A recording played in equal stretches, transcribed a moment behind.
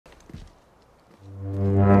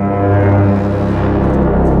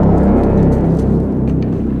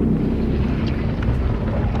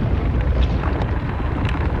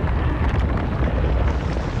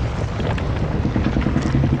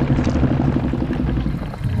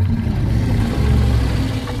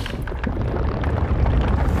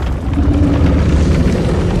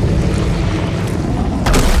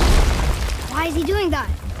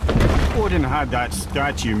that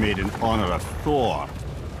statue made in honor of Thor.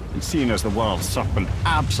 And seeing as the world's serpent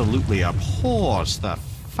absolutely abhors the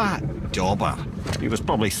fat dauber, he was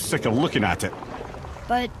probably sick of looking at it.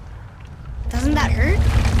 But doesn't that hurt?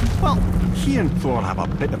 Well, he and Thor have a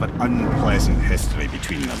bit of an unpleasant history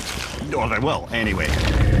between them. Or they will, anyway.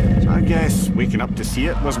 So I guess waking up to see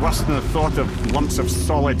it was worse than the thought of lumps of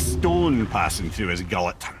solid stone passing through his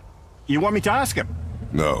gullet. You want me to ask him?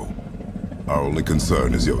 No. Our only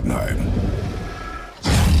concern is Jotunheim.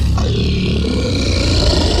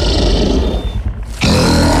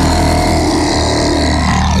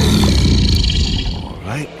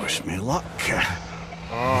 Alright, wish me luck.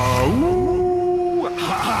 Ooh,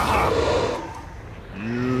 ha, ha, ha.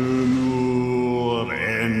 You nur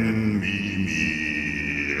en mi.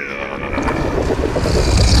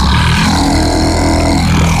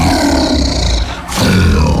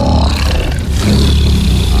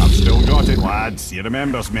 I've still got it, lads. He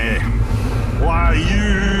remembers me. Why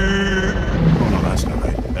you... Oh no, that's not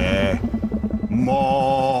right.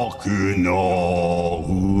 Mokuno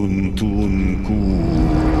untun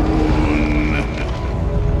kun.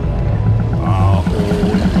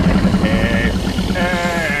 Ahon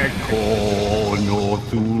eko no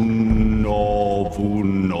tun no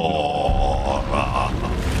vunora.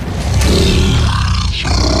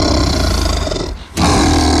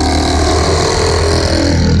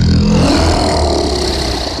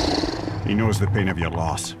 He knows the pain of your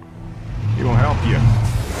loss. He will help you.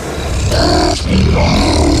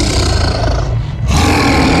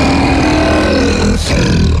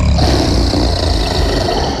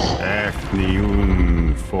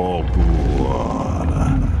 Efniun Fogur.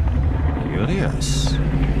 Curious.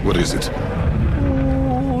 What is it?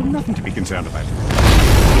 Oh, nothing to be concerned about.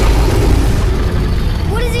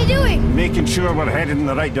 What is he doing? Making sure we're headed in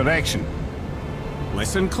the right direction.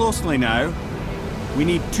 Listen closely now. We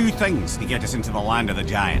need two things to get us into the land of the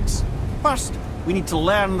giants. First, we need to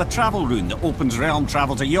learn the travel rune that opens realm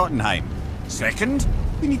travel to Jotunheim. Second,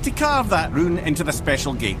 we need to carve that rune into the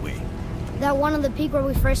special gateway. That one on the peak where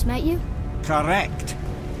we first met you? Correct.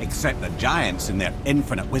 Except the giants, in their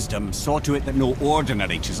infinite wisdom, saw to it that no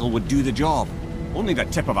ordinary chisel would do the job. Only the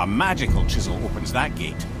tip of a magical chisel opens that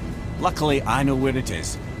gate. Luckily, I know where it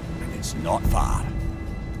is, and it's not far.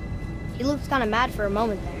 He looked kind of mad for a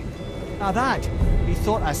moment there. Now that, he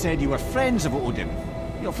thought I said you were friends of Odin.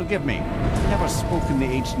 You'll forgive me. I've never spoken the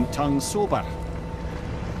ancient tongue sober.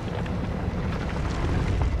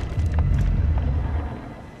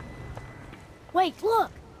 Wait,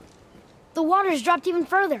 look! The water's dropped even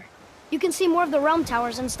further. You can see more of the realm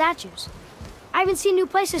towers and statues. I even see new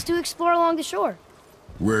places to explore along the shore.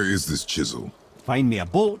 Where is this chisel? Find me a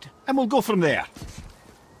boat, and we'll go from there.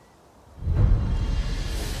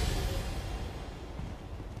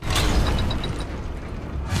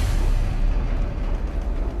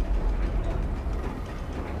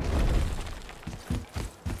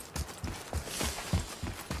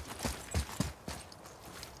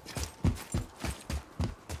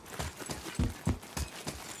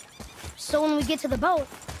 So when we get to the boat,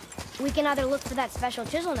 we can either look for that special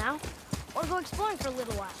chisel now, or go exploring for a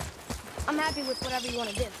little while. I'm happy with whatever you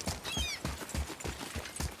want to do.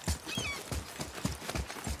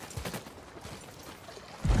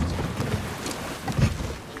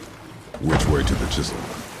 Which way to the chisel?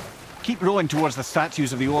 Keep rowing towards the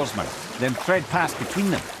statues of the oarsmen, then thread past between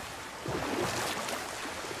them.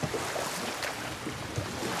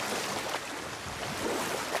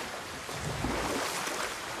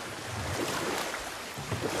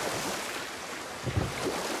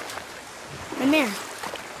 Mimir,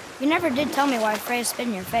 you never did tell me why Freya spit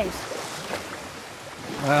in your face.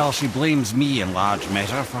 Well, she blames me in large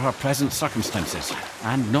measure for her present circumstances,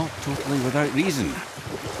 and not totally without reason.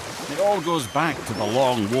 It all goes back to the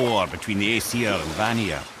long war between the Aesir and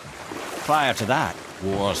Vanir. Prior to that,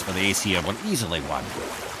 wars for the Aesir were easily won,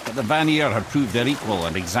 but the Vanir had proved their equal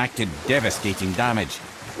and exacted devastating damage.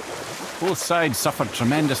 Both sides suffered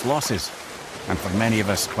tremendous losses, and for many of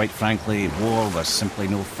us, quite frankly, war was simply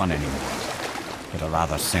no fun anymore, but a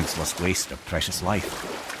rather senseless waste of precious life.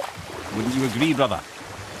 Wouldn't you agree, brother?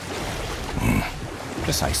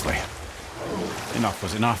 Precisely. Enough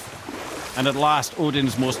was enough. And at last,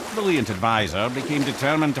 Odin's most brilliant advisor became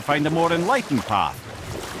determined to find a more enlightened path.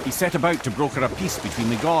 He set about to broker a peace between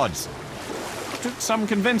the gods. It took some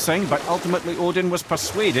convincing, but ultimately Odin was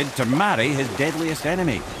persuaded to marry his deadliest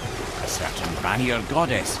enemy, a certain Vanir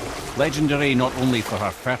goddess, legendary not only for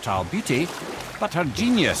her fertile beauty, but her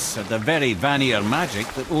genius at the very Vanir magic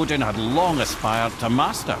that Odin had long aspired to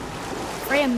master. Freya